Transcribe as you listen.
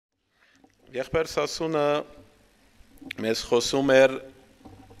եղբայր Սասունը մեզ խոսում էր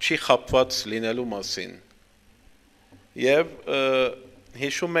չի խապված լինելու մասին եւ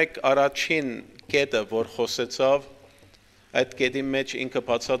հիշում եք առաջին կետը որ խոսեցավ այդ կետի մեջ ինքը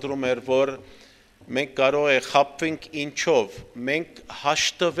բացատրում էր որ մենք կարող է խապվենք ինչով մենք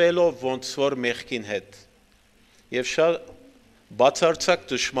հաշտվելով ոնց որ մեղքին հետ եւ շատ բացարձակ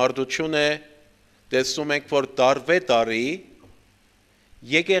ճշմարտություն է տեսնում ենք որ տարվե տարի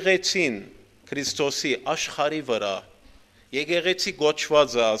եկեղեցին Քրիստոսի աշխարհի վրա եկեղեցի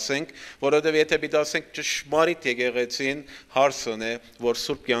գոչվածը ասենք որովհետև եթե պիտի ասենք ճշմարիտ եկեղեցին հարցն է որ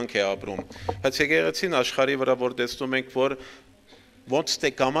սուրբ կյանք է ապրում բայց եկեղեցին աշխարհի վրա որ տեսնում ենք որ ոնց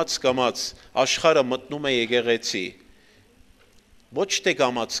թե կամաց աշխարհը մտնում է եկեղեցի ոչ թե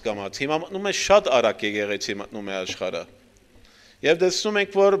կամաց հիմա մտնում է շատ արագ եկեղեցի մտնում է աշխարհը եւ տեսնում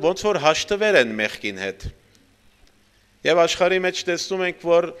ենք որ ոնց որ հաշտվեր են մեղքին հետ եւ աշխարհի մեջ տեսնում ենք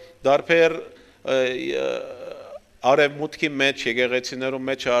որ դարբեր արևմուտքի մեջ եկեղեցիներում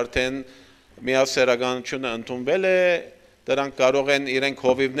մեջ արդեն միասեռականությունը ընդունվել է դրանք կարող են իրենք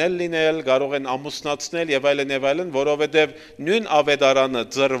հովիվներ լինել կարող են ամուսնացնել եւ այլն որովհետեւ նույն ավետարանը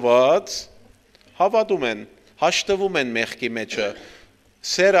ծրված հավատում են հաշտվում են մեղքի մեջը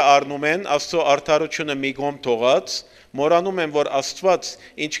սերը առնում են աստծո արդարությունը մի կողմ թողած մորանում են որ Աստված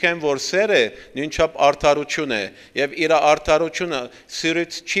ինչքան որ սեր է նույնչափ արդարություն է եւ իր արդարությունը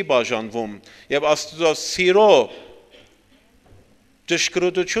սիրից չի բաժանվում եւ Աստծո սիրո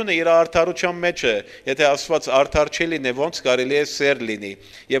ճշգրտությունը իր արդարության մեջ է եթե Աստված արդար չի լինի ոնց կարելի է սեր լինի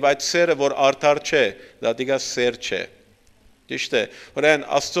եւ այդ սերը որ արդար չէ դա դիգա սեր չէ ճիշտ է ուրեմն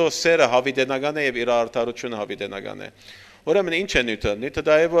Աստծո սերը հավիտենական է եւ իր արդարությունը հավիտենական է ուրեմն ինչ է նյութը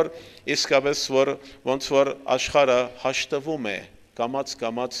դա է որ իսկապես որ ոնց որ աշխարհը հաշտվում է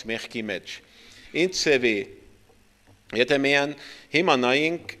կամաց մեղքի մեջ ինչ ծևի եթե միան հիմա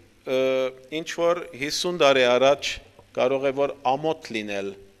նայենք ինչ որ 50 տարի առաջ կարող է որ ամոթ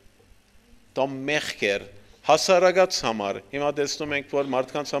լինել դա մեղք էր հասարակած համար հիմա տեսնում ենք որ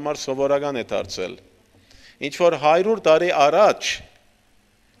մարդկանց համար սովորական է դարձել ինչ որ 100 տարի առաջ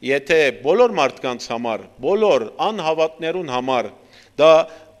եթե բոլոր մարդկանց համար, բոլոր անհավատներուն համար դա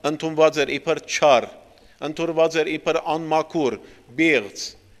ընդունված էր իբր չար, ընդունված էր իբր անմաքուր, Պիղծ։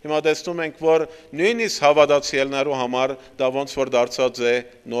 Հիմա տեսնում ենք, որ նույնիսկ հավատացյալներու համար դա ոնց որ դարձած է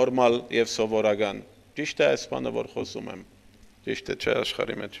նորմալ եւ սովորական։ Ճիշտ է այս բանը որ խոսում եմ։ Ճիշտ է չէ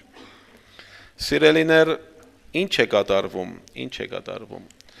աշխարհի մեջ։ Սիրելիներ, ինչ է կատարվում։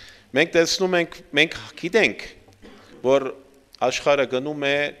 Մենք տեսնում ենք, մենք գիտենք, որ աշխարհը գնում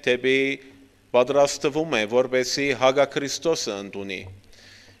է դեպի պատրաստվում է որպեսի Հագաքրիստոսը ընդունի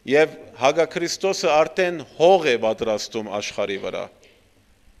եւ Հագաքրիստոսը արդեն հող է պատրաստում աշխարհի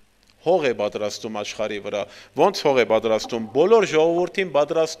վրա ոնց հող է պատրաստում բոլոր ժողովրդին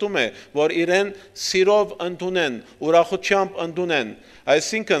պատրաստում է որ իրեն սիրով ընդունեն ուրախությամբ ընդունեն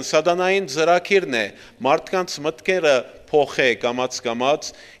այսինքն սատանային ծրագիրն է մարդկանց մտքերը փոխե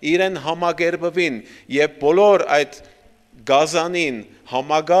կամաց իրեն համագերբվին եւ բոլոր այդ գազանին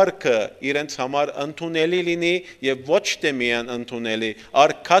համագարկը իրենց համար ընդունելի լինի եւ ոչ թե միան ընդունելի,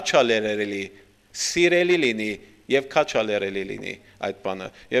 այլ քաչալերելի, սիրելի լինի եւ քաչալերելի լինի այդ բանը։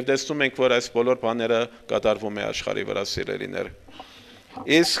 Եվ տեսնում ենք, որ այս բոլոր բաները կատարվում է աշխարհի վրա սիրելիներ։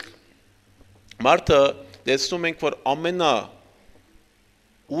 Իսկ մարդը տեսնում ենք, որ ամենա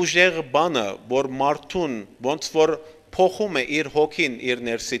ուժեղ բանը, որ մարդուն ոնց որ փոխում է իր հոգին, իր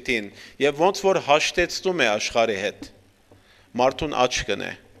ներսիտին եւ ոնց որ հաշտեցնում է աշխարհի հետ մարդուն աչքն է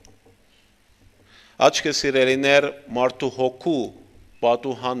աչքը սիրելիներ մարդու հոգու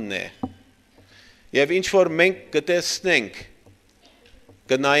պատուհանն է եւ ինչ որ մենք կտեսնենք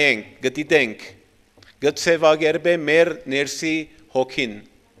կնայենք կդիտենք կցեվագերբե մեր ներսի հոգին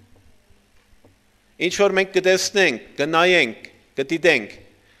ինչ որ մենք կտեսնենք կնայենք կդիտենք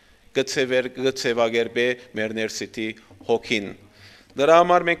կցեվագերբե մեր ներսիտի հոգին դրա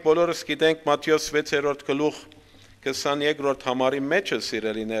համար մենք բոլորս գիտենք Մատթեոս 6-րդ գլուխ 23-րդ համարի մեջը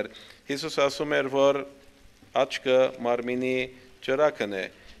սիրելիներ Հիսուս ասում էր որ աչքը մարմինի ճրակն է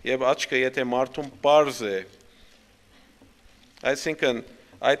եւ աչքը եթե մարդուն պարզ է այսինքն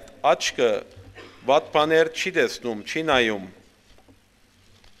այդ աչքը վատ բաներ չի տեսնում չի նայում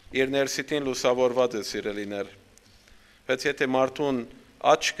իր ներսիտին լուսավորված է սիրելիներ բայց եթե մարդուն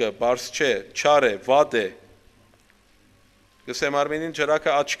աչքը պարզ չէ չար է վատ է Գսե մարմինին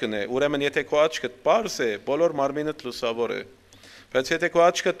ճրակը աչքն է, ուրեմն եթե քո աչքդ պարզ է, բոլոր մարմինդ լուսավոր է, բայց եթե քո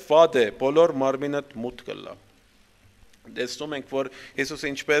աչքդ վատ է, բոլոր մարմինդ մութ կլա։ Տեսնում ենք, որ Հիսուս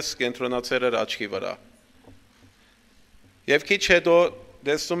ինչպես կենտրոնացել էր աչքի վրա։ Եվ քիչ հետո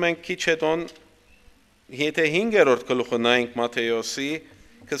տեսնում ենք քիչ հետո եթե 5-րդ գլուխը նայենք Մատթեոսի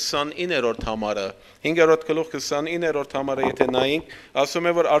 29-րդ համարը 5-րդ գլուխ 29-րդ համարը եթե նայենք ասում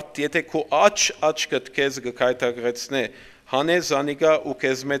է որ եթե քո աչքդ քեզ գքայթակղեցնե հանե զանիգա ու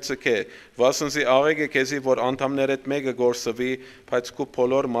քեզ մեծկե վասնզի աղեգը քեզի որ անդամներդ մեկը գործվի բայց քո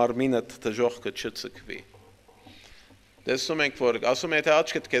բոլոր մարմինդ դժոխքը չծկվի տեսնում ենք որ ասում է եթե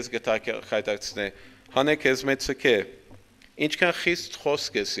աչքդ քեզ գքայթակցնե հանե քեզ մեծկե ինչքան խիստ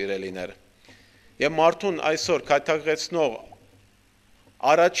խոսք է սիրելիներ եւ մարդուն այսօր քայթակղեցնող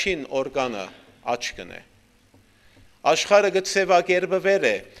առաջին օրգանը աչքն է աշխարհը գծեվակերպվել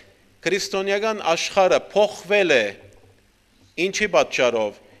է քրիստոնեական աշխարհը փոխվել է ինչի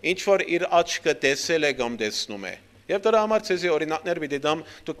պատճառով ինչ որ իր աչքը տեսել է կամ տեսնում է եւ դրա համար ցեզի օրինակներ պիտի դամ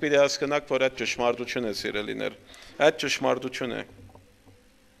դուք պիտի հասկանաք որ այդ ճշմարտություն է սիրելիներ այդ ճշմարտություն է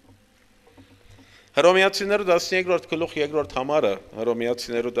Հռոմեացիներու 13-րդ գլուխ 2-րդ համարը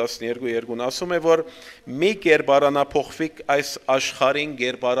Հռոմեացիներու 12:2 ասում է որ մի կերպարանափոխվիկ այս աշխարհին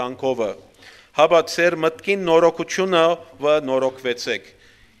կերպարանքովը հաբա ծեր մտքին նորոգությունը վ նորոգվեցեք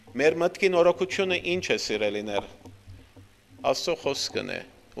մեր մտքի նորոգությունը ինչ է սիրելիներ Աստծո խոսքն է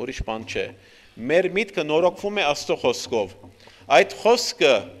ուրիշ բան չէ մեր միտքը նորոգվում է Աստծո խոսքով այդ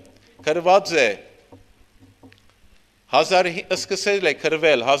խոսքը գրված է Սկսել է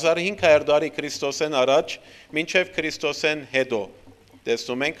գրվել 1500 տարի Քրիստոսեն առաջ մինչև Քրիստոսեն հետո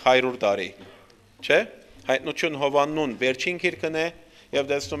տեսնում ենք 100 տարի չէ հայտնություն Հովաննուն վերջին գիրքն է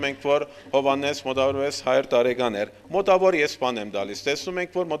եւ տեսնում ենք որ Հովանես մոտավորապես 100 տարեկան էր մոտավոր ես բան եմ տալիս տեսնում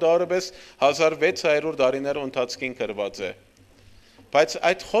ենք որ մոտավորապես 1600 տարիներ ընթացքին գրված է բայց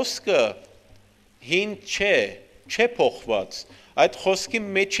այդ խոսքը հին չէ փոխված Այդ խոսքի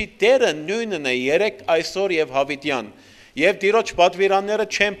մեջի դերը նույնն է երեք այսօր եւ հավիտյան եւ դիրոջ պատվիրանները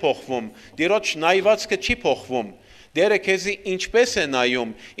չեն փոխվում դիրոջ նայվածքը չի փոխվում դերը քեզի ինչպես է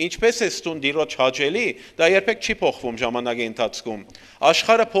նայում ինչպես է ստուն դիրոջ հաճելի դա երբեք չի փոխվում ժամանակի ընթացքում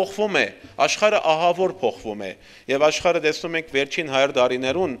աշխարհը փոխվում է աշխարհը ահավոր փոխվում է եւ աշխարհը տեսնում ենք վերջին 100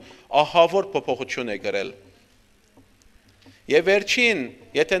 տարիներուն ահավոր փոփոխություն է գրել Եվ վերջին,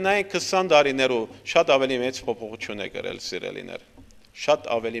 եթե նայենք 20 տարիներու շատ ավելի մեծ փոփոխություն է գրել սիրելիներ, շատ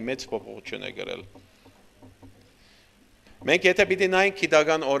ավելի մեծ փոփոխություն է գրել։ Մենք եթե պիտի նայենք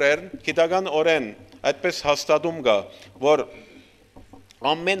քիդական օրեն այդպես հաստատում կա, որ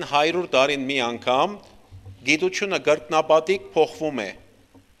ամեն 100 տարին մի անգամ գիտությունը գրտնապատիկ փոխվում է,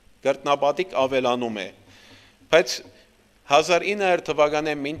 գրտնապատիկ ավելանում է, բայց 1900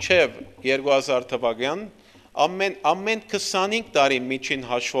 թվական에 մինչև 2000 թվական ամեն 25 տարի միջին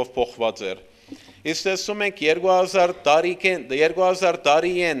հաշվով փոխված էր։ Իսկ տեսնում ենք 2000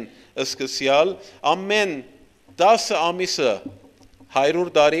 տարին սկսյալ ամեն 10 ամիսը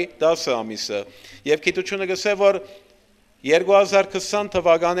 100 տարի 10 ամիսը եւ գիտությունը գսե որ 2020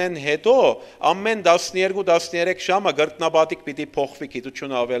 թվականեն հետո ամեն 12-13 ժամը գրտնապատիկ պիտի փոխվի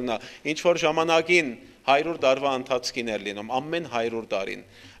գիտությունը ավելնա ինչ որ ժամանակին 100 տարվա ընթացքին էր լինում ամեն 100 տարին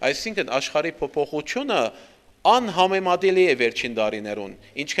այսինքն աշխարհի փոփոխությունը անհամեմատելի է վերջին տարիներուն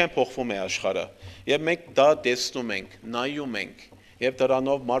ինչքան փոխվում է աշխարհը եւ մենք դա տեսնում ենք նայում ենք եւ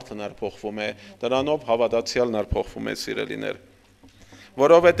դրանով մարդը ներ փոխվում է դրանով հավատացյալն ներ փոխվում է սիրելիներ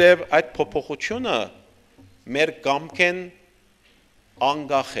որովհետեւ այդ փոփոխությունը մեր կամքեն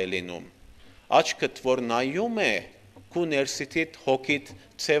անգախ է լինում աչքդ որ նայում է քու ներսիթիդ հոգիդ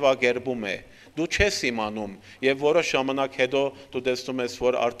ցեվագերբում է դու չես իմանում եւ որոշ ժամանակ հետո դու տեսնում ես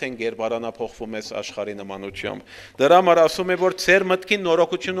որ արդեն գերբարանափոխվում ես աշխարհի նմանությամբ դրա համար ասում է որ ծեր մտքի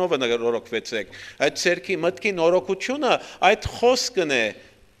նորոգությունով նորոգվեցեք այդ ծերքի մտքի նորոգությունը այդ խոսքն է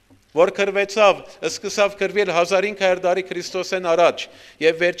որ գրվեցավ սկսավ գրվել 1500 տարի Քրիստոսեն առաջ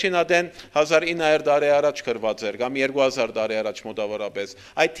եւ վերջին ադեն 1900 տարի առաջ գրված էր կամ 2000 տարի առաջ մոտավորապես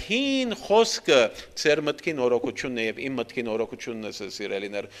այդ հին խոսքը ծեր մտքի նորոգությունն է եւ իմ մտքի նորոգությունն է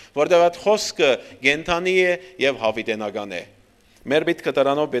սիրելիներ որտեղ այդ խոսքը գենթանի է եւ հավիտենական է մեր միտքը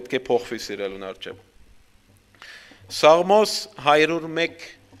դրանով պետք է փոխվի սիրելուն արժե Սաղմոս 101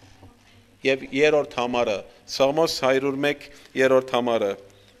 եւ 3-րդ համարը Սաղմոս 101 3-րդ համարը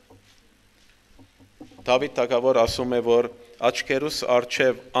Դավիթ թագավոր ասում է որ աչքերուս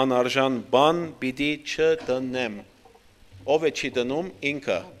արչև անարժան բան պիտի չդնեմ ով է չի դնում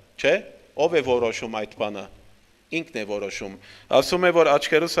ինքը չէ ով է որոշում այդ բանը ինքն է որոշում ասում է որ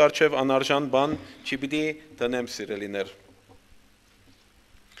աչքերուս արչև անարժան բան չի պիտի դնեմ սիրելիներ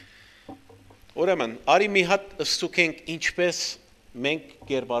Ուրեմն արի մի հատ ստուգենք ինչպես մենք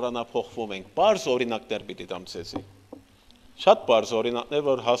գերբարանափոխվում ենք բարձ օրինակներ պիտի տամ ցեզի շատ բարձ օրինակներ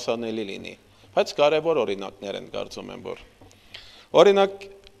որ հասանելի լինի Բայց կարևոր օրինակներ են կարծում եմ որ Օրինակ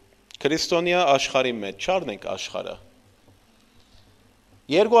քրիստոնյա աշխարհի մեջ չառնենք աշխարհը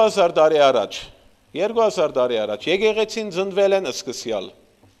 2000 տարի առաջ եկեղեցին ծնվել են սկսյալ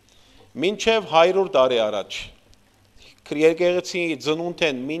մինչև 100 տարի առաջ եկեղեցի ծնունդ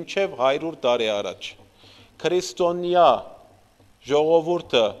են մինչև 100 տարի առաջ քրիստոնյա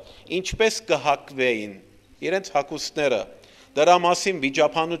ժողովուրդը ինչպես կհակվեին իրենց հակուստները դրա մասին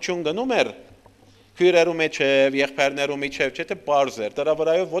վիճապանություն գնում էր քույրերու մեջև եղբայրներու մեջև չէ թե բարձ էր դրա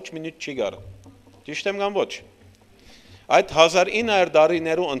վրայով ոչ մի նյութ չի գար ճիշտ եմ կամ ոչ այդ 1900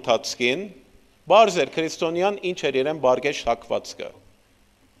 տարիներու ընթացքին բարձ էր քրիստոնյան ինչ էր իրեն բարգեշտ հակվածքը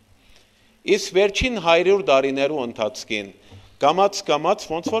իսկ վերջին 100 տարիներու ընթացքին կամաց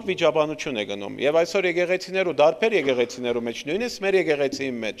ոնց որ վիճաբանություն է գնում եւ այսօր եկեղեցիներու դարբեր եկեղեցիներու մեջ նույնիսկ մեր եկեղեցիի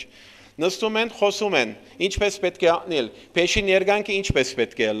մեջ նստում են խոսում են ինչպես պետք է անել փեշին երգանքը ինչպես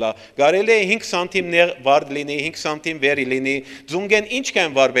պետք է լա կարելի է 5 սանտիմ վար լինի 5 սանտիմ վերի լինի ձունգեն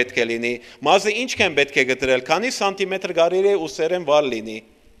ինչքան վար պետք է լինի մազը ինչքան պետք է գտրել քանի սանտիմետր կարելի է ուսերեն վար լինի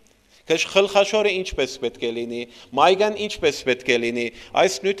Խլխաշորը ինչպես պետք է լինի, մայգան ինչպես պետք է լինի,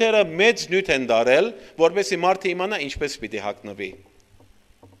 այս նյութերը մեծ նյութ են դարել, որպեսզի մարդը իմանա ինչպես պիտի հագնվի։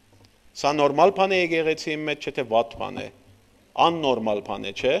 Սա նորմալ բան է եկեղեցիի մեջ, չէ թե վատ բան է, աննորմալ բան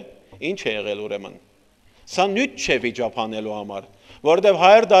է, չէ, ինչ է եղել ուրեմն։ Սա նյութ չէ վիճապանելու համար, որովհետև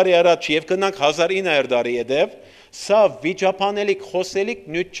 100 տարի առաջ եւ կնանք 1900 տարի հետև, սա վիճապանելիք, խոսելիք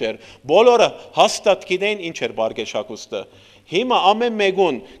նյութ չէր, բոլորը հաստատ գիտեն ինչ էր բարգեշակուստը։ Հիմա ամեն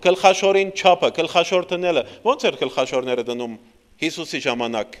մեկուն գլխաշորին չափը, գլխաշոր դնելը, ոնց էր գլխաշորները դնում Հիսուսի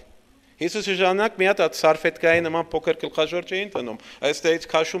ժամանակ։ Հիսուսի ժամանակ մի հատ սարֆետկայի նման փոքր գլխաշոր չէին դնում, այստեղից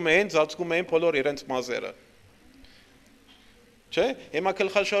քաշում էին, ծածկում էին բոլոր իրենց մազերը։ Չէ՞, հիմա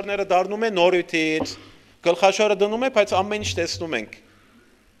գլխաշորները դառնում են նորույթից, գլխաշորը դնում է, բայց ամեն ինչ տեսնում ենք։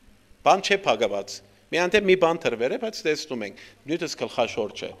 Բան չէ փակված։ Մի անդեմ մի բան թրվեր է, բայց տեսնում ենք, նույնիսկ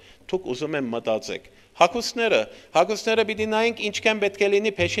գլխաշոր չէ։ Դուք ուզում եմ մտածեք։ Հագուստները պիտի նայենք ինչքան պետք է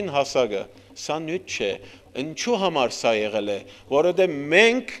լինի փեշին հասակը։ Սա նույն չէ։ Ինչու համար սա եղել է, որովհետև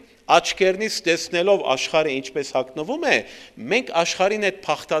մենք աչքերնից տեսնելով աշխարհը ինչպես հագնվում է, մենք աշխարհին հետ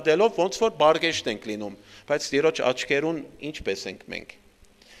փախտadելով ոնց որ բարգեշտ ենք լինում, բայց Տիրոջ աչքերուն ինչպես ենք մենք։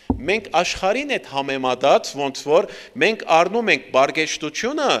 Մենք աշխարհին հետ համեմատած ոնց որ մենք առնում ենք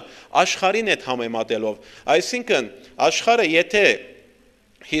բարգեշտությունը աշխարհին հետ համեմատելով, այսինքն աշխարհը եթե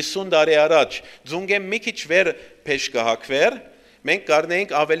 50 տարի առաջ ձունգեն մի քիչ վեր փեշ կհակվեր, մենք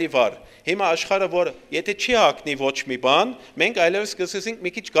կառնեինք ավելի վար։ Հիմա աշխարհը որ եթե չի հակնի ոչ մի բան, մենք այլևս կսկսենք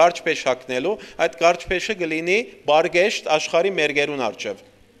մի քիչ կարճ փեշ հակնելու, այդ կարճ փեշը կլինի բարգեշտ աշխարհի մերգերուն առջև։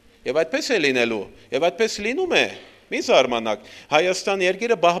 Եվ այդպես է լինելու, եւ այդպես լինում է։ Մի զարմանակ, Հայաստան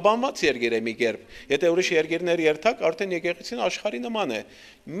երկիրը բահբանված երկիր է մի կերպ։ Եթե ուրիշ երկիրներ երթակ, արդեն եկեղեցին աշխարհի նման է։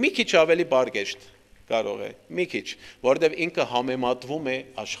 Մի քիչ ավելի բարգեշտ կարող է, մի քիչ, որովհետև ինքը համեմատվում է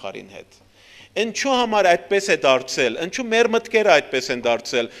աշխարհին հետ։ Ինչու համար այդպես է դարձել, ինչու մեր մտքերը այդպես են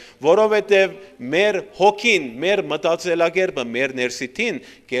դարձել, որովհետև մեր հոգին, մեր մտածելակերպը, մեր ներսիտին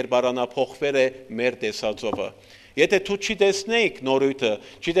կերպարանափոխվել է մեր տեսածովը։ Եթե դու չտեսնեիք նորույթը,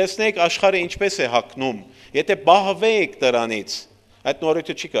 չտեսնեիք աշխարհը ինչպես է հագնում, եթե բահվեիք դրանից, այդ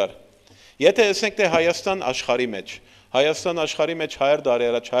նորույթը չի կար։ Եթե ասենք թե Հայաստան աշխարհի մեջ, Հայաստան աշխարհի մեջ 100 տարի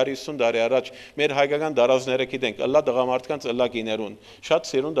առաջ, 150 տարի առաջ մեր հայկական դարազները գիտենք, ըլլա դղամարդկանց ըլլա գիներուն, շատ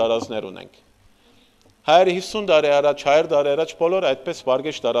սիրուն դարազներ ունենք։ 150 տարի առաջ, 100 տարի առաջ բոլոր այդպես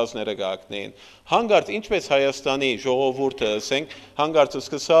բարգեշտ դարազները կհագնեին։ Հանկարծ ինչպես Հայաստանի ժողովուրդը, ասենք, հանկարծ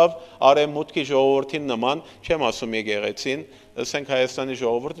սկսավ արևմուտքի ժողովրդին նման, չեմ ասում եկեղեցին, ասենք Հայաստանի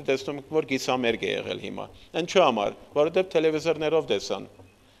ժողովուրդը տեսնում եք որ գիսամերկ է եղել հիմա։ Ինչու համար, որովհետև տելևիզորներով տեսան։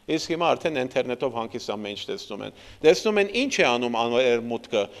 Իսկ հիմա արդեն ինտերնետով հանկիստ ամեն ինչ տեսնում են։ Տեսնում են ինչ է անում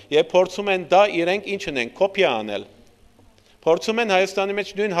արևմուտքը, եւ փորձում են դա իրենք ինչն են կոպիա անել։ Փորձում են Հայաստանի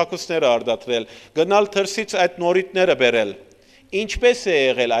մեջ նույն հագուստները արդատրել, գնալ թրսից այդ նորույթները բերել։ Ինչպես է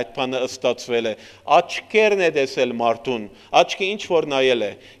եղել այդ բանը ստացվել է։ Աչքերն է տեսել մարդուն, աչքը ինչ որ նայել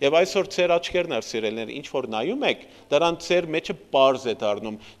է։ Եվ այսօր ծեր աչքերն ար սիրելիներ, ինչ որ նայում եք, դրան ծեր մեջը պարզ է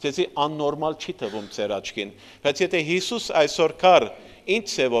դառնում։ Ձեզի աննորմալ չի թվում ծեր աչքին։ Բայց եթե Հիսուս այսօր կար, ինչ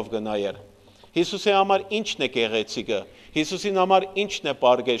ծևով գնայեր։ Հիսուսի համար ինչն է գեղեցիկը։ Հիսուսին համար ինչն է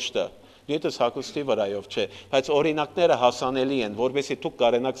բարգեշտը։ Նույնպես հագուստի վրայով չէ, բայց օրինակները հասանելի են, որովհետեւ դուք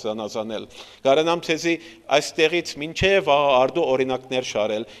կարենաք զանազանել։ Կարենամ ցեզի այստեղից մինչև արդու օրինակներ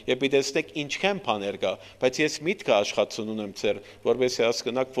շարել, եւ տեսնեք ինչքան բաներ կա, բայց ես միտքը աշխատություն ունեմ ծեր, որովհետեւ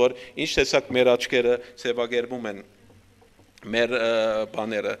հասկանաք, որ ինչ տեսակ մեր աչքերը ծևագերբում են մեր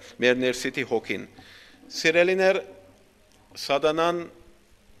բաները, մեր ներսիտի հոգին։ Սիրելիներ, Սատանան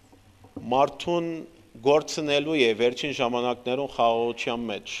մարդուն գործնելու է վերջին ժամանակներում խաղաղության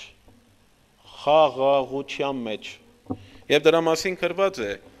մեջ։ Խաղաղության մեջ։ Եվ դրա մասին գրված է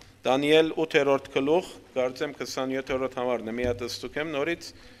Դանիել 8-րդ գլուխ, կարծեմ 27-րդ համարն է, մի հատ ստուգեմ նորից։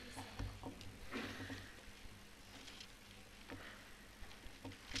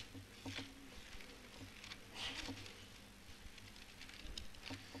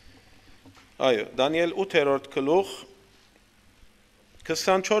 Այո, Դանիել 8-րդ գլուխ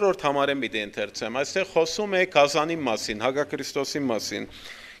 24-րդ համարեն պիտի ընթերցեմ, այստեղ խոսում է Կազանի մասին, Հակաքրիստոսի մասին,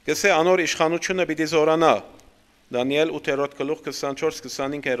 գսե անոր իշխանությունը պիտի զորանա, Դանիել 8-րդ գլուխ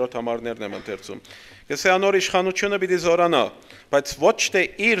 24-25-րդ համարներն եմ ընթերցում, գսե անոր իշխանությունը պիտի զորանա, բայց ոչ թե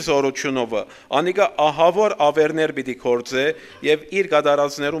իր զորությունով, անիկա ահավոր ավերներ պիտի կործե եւ իր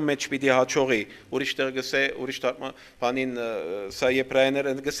գադարածներում մեջ պիտի հաչողի, ուրիշ տեղ գսե, ուրիշ բանին սա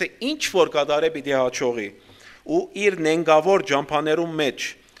եբրայերեն գսե ինչ որ գադարե պիտի հաչողի ու իր նենգավոր ջամփաներում մեջ,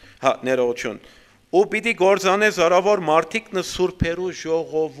 հա, ներողություն, ու պիտի գործանե զարավոր մարդիկն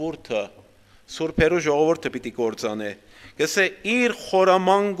սուրբերու ժողովուրդը պիտի գործանե, գսե իր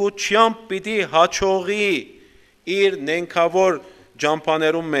խորամանկությամբ պիտի հաչողի իր նենգավոր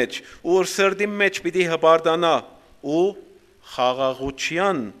ջամփաներում մեջ, ու սրդի մեջ պիտի հբարդանա ու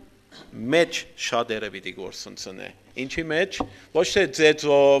խաղաղության մեջ շատերը պիտի գործընծնե, ինչի մեջ, ոչ թե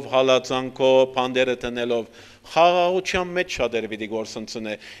ձեծով, հալածանքով, փանդերը տնելով, խաղաղության մեջ շատերը պիտի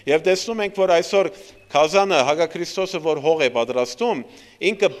գործընծնե, եւ տեսնում ենք, որ այսօր Կազանը, Հակաքրիստոսը, որ հող է պատրաստում,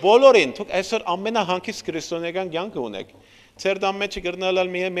 ինքը բոլորին, դուք այսօր ամենահանգիստ քրիստոնեական կյանք ունեք, Ձեր դամ մեջը գրնալալ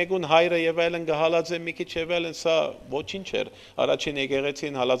մեգուն հայրը եւ այլն գհալած է մի քիչ եւ այլն սա ոչինչ էր առաջին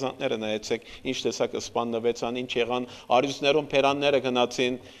եկեղեցին հալածանքները նայեցեք ինչ տեսակ սպաննվեցան ինչ եղան արյուծներում փերանները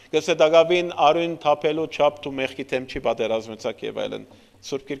գնացին գսե դագավին արյուն թափելու չափ դու մեղքի թեմ չի պատերազմեցակ եւ այլն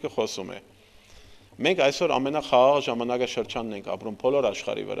Սուրբ Գիրքը խոսում է Մենք այսօր ամենախաղաղ ժամանակաշրջանն ենք ապրում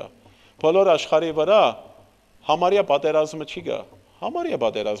բոլոր աշխարհի վրա համարյա պատերազմը չի գա Համարյա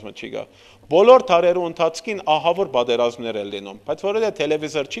պատերազմը չի գա Բոլոր տարերու ընթացքին ահավոր պատերազմներ են լինում բայց որովհետեւ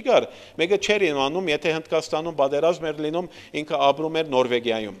տելևիզոր չի կար մեկը չէր իմանում եթե Հնդկաստանում պատերազմ էր լինում ինքը ապրում էր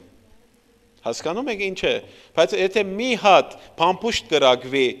Նորվեգիայում Հասկանում եք ինչ է բայց եթե մի հատ փամփուշտ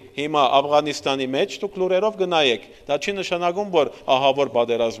կրակվի հիմա Աֆղանիստանի մեջ դուք լուրերով գնայեք դա չի նշանակում որ ահավոր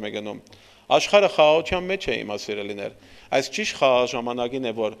պատերազմ է գնում Աշխարհը խաղաղության մեջ է հիմա սիրելիներ այս ճիշտ խաղաղ ժամանակին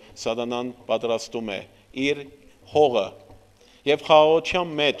է որ սատանան պատրաստում է իր հողը Եվ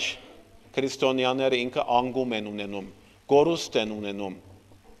խաղաղության մեջ քրիստոնյաները ինքը անգում են ունենում, գորուստ են ունենում։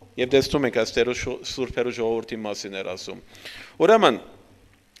 Եվ տեսնում եք այստեղ սուրբերու ժողովրդի մասին էր ասում։ Ուրեմն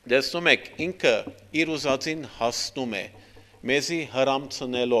տեսնում եք ինքը իր ուզածին հասնում է, մեզի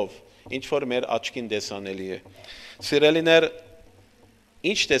հրամցնելով, ինչ որ մեր աչքին տեսանելի է։ Սիրելիներ,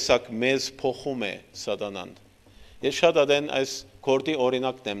 ինչ տեսակ մեզ փոխում է սատանան։ Ես շատ ադեն այս կորդի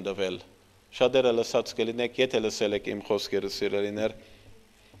օրինակն եմ տվել։ Շատերը լսած կլինեք, եթե լսել եք իմ խոսքերը սիրելիներ,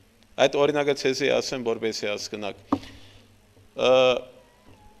 այդ օրինակը ցեզի ասեմ, որպեսզի հասկանաք։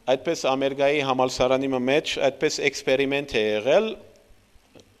 Այդպես Ամերիկայի համալսարանի մեջ այդպես էքսպերիմենտ է եղել,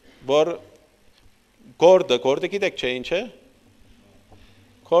 որ գորդը գիտեք չէ ինչ է։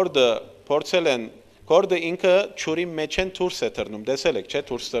 Գորդը փորձել են, գորդը ինքը ճուրի մեջ են դուրս է թռնում, տեսել եք, չէ,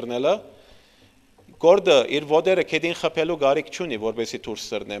 դուրս թռնելը։ Գորդը իր ոտերը քեդին խփելու գարիք չունի, որպեսի դուրս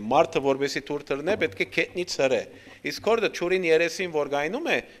թռնե։ Մարդը որպեսի դուրս թռնե, պետք է քետնից հրե։ Իսկ գորդը ճուրին երեսին որ գայնում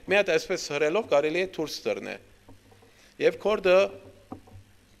է, մի հատ այսպես հրելով կարելի է դուրս թռնե։ Եվ գորդը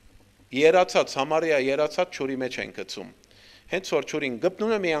երացած, համարյա երացած ճուրի մեջ են գցում։ Հենց որ ճուրին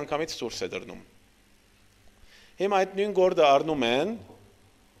գպնում է մի անգամից դուրս է դռնում։ Հիմա այդ նույն գորդը առնում են,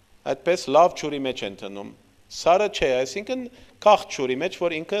 այդպես լավ ճուրի մեջ են դնում։ Սարը չէ, այսինքն քախ ճուրի մեջ,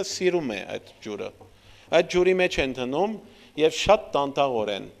 որ ինքը սիրում է այդ ջուրը։ Այդ ջուրի մեջ են դնում եւ շատ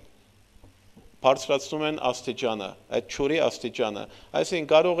տանտաղորեն բարձրացնում են աստիճանը, այդ ջուրի աստիճանը։ Այսինքն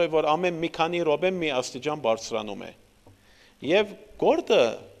կարող է որ ամեն մի քանի րոպե մի աստիճան բարձրանում է։ Եվ գորդը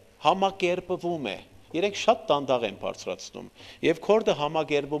համակերպվում է։ Իրենք շատ տանտաղ են բարձրացնում եւ գորդը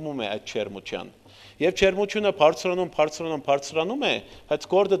համակերպվում է այդ չերմուչյան։ Եվ չերմուչյունը բարձրանում է, բայց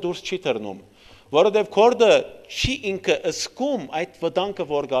գորդը դուրս չի թռնում։ Որովհետև գորդը չի ինքը ըսկում այդ վտանգը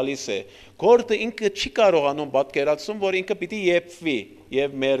որ գալիս է գորդը ինքը չի կարողանում պատկերացնում որ ինքը պիտի եփվի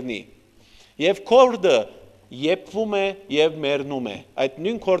եւ մեռնի եւ գորդը եփվում է եւ մեռնում է այդ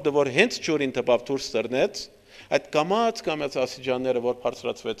նույն գորդը որ հենց ճուրին տպավ դուրս տրնեց այդ կամած ասիջանները որ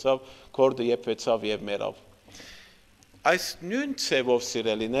բարձրացվեցավ գորդը եփվեցավ եւ մեռավ այս նույն ցևով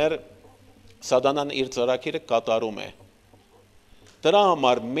սիրելիներ սատանան իր ծրագիրը կատարում է Դրա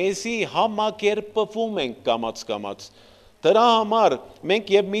համար մեզի համակերպվում ենք կամաց Դրա համար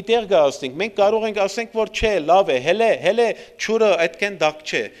մենք եւ միտեղ գասնենք մենք կարող ենք ասենք որ չէ լավ է հելե ճուրը այդքան դակ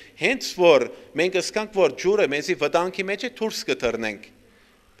չէ հենց որ մենք ասկանք որ ջուրը մեզի վտանգի մեջ է դուրս կթռնենք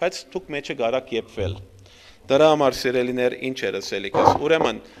բայց դուք մեջը գարակ եփվել Դրա համար սիրելիներ ինչ էր ասելիքս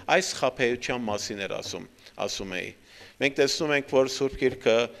ուրեմն այս խափեության մասին էր ասում էի Մենք տեսնում ենք, որ Սուրբ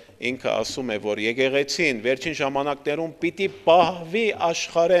Գիրքը ինքը ասում է, որ եկեղեցին վերջին ժամանակներում պիտի պահվի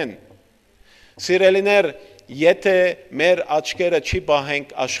աշխարհեն։ Սիրելիներ, եթե մեր աչքերը չի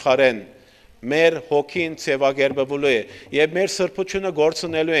պահենք աշխարհեն, մեր հոգին ծևագերբվելու է եւ մեր սրբությունը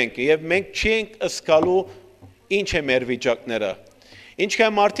գործունելու ենք եւ մենք չենք ըսկալու ինչ է մեր վիճակները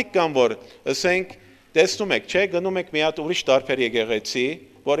ինչքան մարդիկ կան որ ասենք տեսնում եք չէ գնում եք մի հատ ուրիշ տարբեր եկեղեցի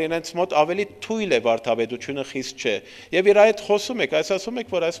որ իրենց մոտ ավելի թույլ է վարդապետությունը խիստ չէ եւ իր այդ խոսում եք այս ասում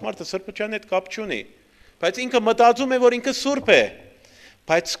եք որ այս մարդը սրբության հետ կապ չունի բայց ինքը մտածում է որ ինքը սուրբ է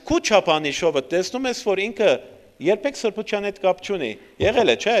բայց քու չափանիշովը տեսնում ես որ ինքը երբեք սրբության հետ կապ չունի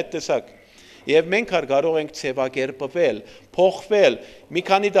եղել է չէ այդ տեսակ եւ մենք կարող ենք ծևագերբվել փոխվել մի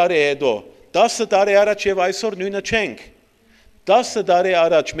քանի տարի հետո 10 տարի առաջ եւ այսօր նույնը չենք 10 տարի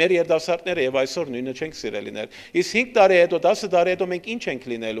առաջ մեր երիտասարդները եւ այսօր նույնը չենք սիրելիներ իսկ 5 տարի հետո 10 տարի հետո մենք ինչ ենք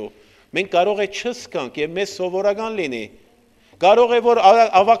լինելու մենք կարող է չսկանք եւ մեզ սովորական լինի կարող է որ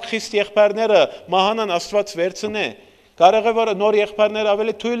ավակ խիստ եղբայրները մահանան Աստված վերցնե կարող է որ նոր եղբայրները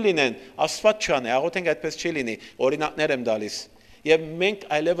ավելի թույլ լինեն Աստված չանե աղոթենք այդպես չի լինի օրինակներ եմ տալիս եւ մենք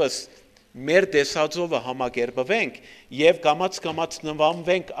այլևս մեր տեսածովը համագերբվենք եւ կամաց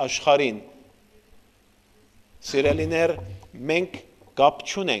նվանվենք աշխարհին Սիրելիներ մենք կապ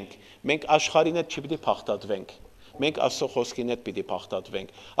չունենք մենք աշխարհին հետ չպիտի փախտատվենք մենք Աստծո խոսքին հետ պիտի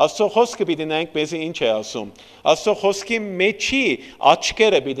փախտատվենք Աստծո խոսքը պիտի նայենք մեզի ինչ է ասում Աստծո խոսքի մեջի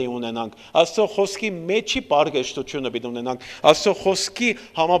աչքերը պիտի ունենանք Աստծո խոսքի մեջի բարգեշտությունը պիտի ունենանք Աստծո խոսքի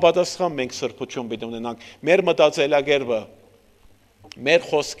համապատասխան մենք սրբություն պիտի ունենանք մեր մտածելակերպը մեր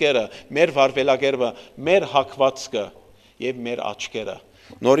խոսքերը մեր վարվելակերպը մեր հակվածքը եւ մեր աչքերը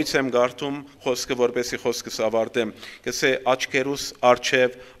Նորից եմ գարտում խոսքը որպեսի խոսքս ավարտեմ կսե աչքերուս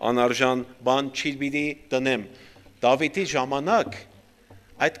արչև անարժան բան չի պիտի տնեմ Դավիթի ժամանակ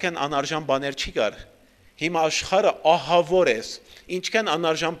այդքան անարժան բաներ չի կար հիմա աշխարհը ահավոր է ինչքան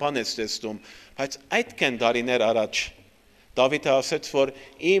անարժան բան է տեսնում բայց այդքան դարիներ առաջ Դավիթը ասաց որ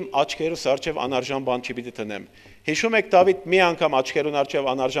իմ աչքերուս արչև անարժան բան չի պիտի տնեմ Հիշում եք Դավիթ մի անգամ աչքերուն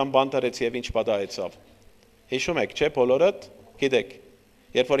արչև անարժան բան դրեց եւ ինչ պատահեցավ Հիշում եք չէ բոլորդ գիտեք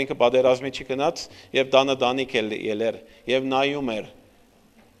Երբ որ ինքը պատերազմի չի գնաց եւ տանը դանիք ելեր եւ նայում էր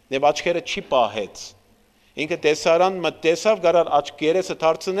եւ աչքերը չի պահեց ինքը տեսարան մտեցավ գարար աչք երեսը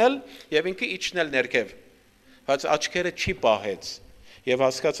դարձնել եւ ինքը իջնել ներքև բայց աչքերը չի պահեց եւ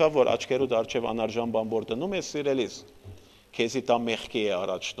հասկացավ որ աչքերու դարչև անարժան բան որ դնում է սիրելիս քեզի դա մեղքի է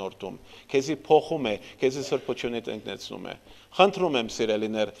առաջնորդում քեզի փոխում է քեզի սրբությունից ընկնեցնում է խնդրում եմ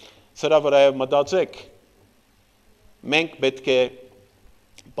սիրելիներ սրա վրա մտածեք մենք պետք է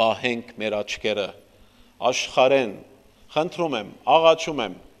Բահենք մեր աչքերը, աշխարեն, խնդրում եմ, աղաչում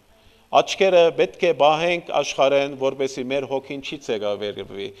եմ, աչքերը պետք է բահենք աշխարեն, որպեսի մեր հոգին չի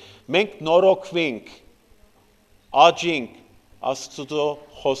ցեղավերվի, մենք նորոգվենք, աճենք Աստծո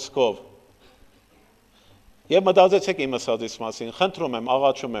խոսքով, եւ մտածեցեք իմ ասածից մասին, խնդրում եմ,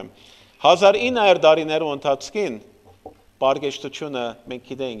 աղաչում եմ, 1900 տարիներու ընթացքին բարգեշտությունը մենք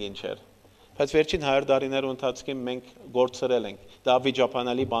գիտենք ինչ էր Բայց վերջին 100 տարիներու ընթացքին մենք գործրել ենք, դա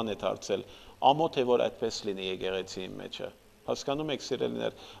վիճապանալի բան է դարձել, ամոթ է որ այդպես լինի եկեղեցիի մեջը։ Հասկանում եք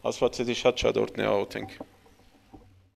սիրելիներ, Աստված ձեզի շատ օրհնի աղոթենք։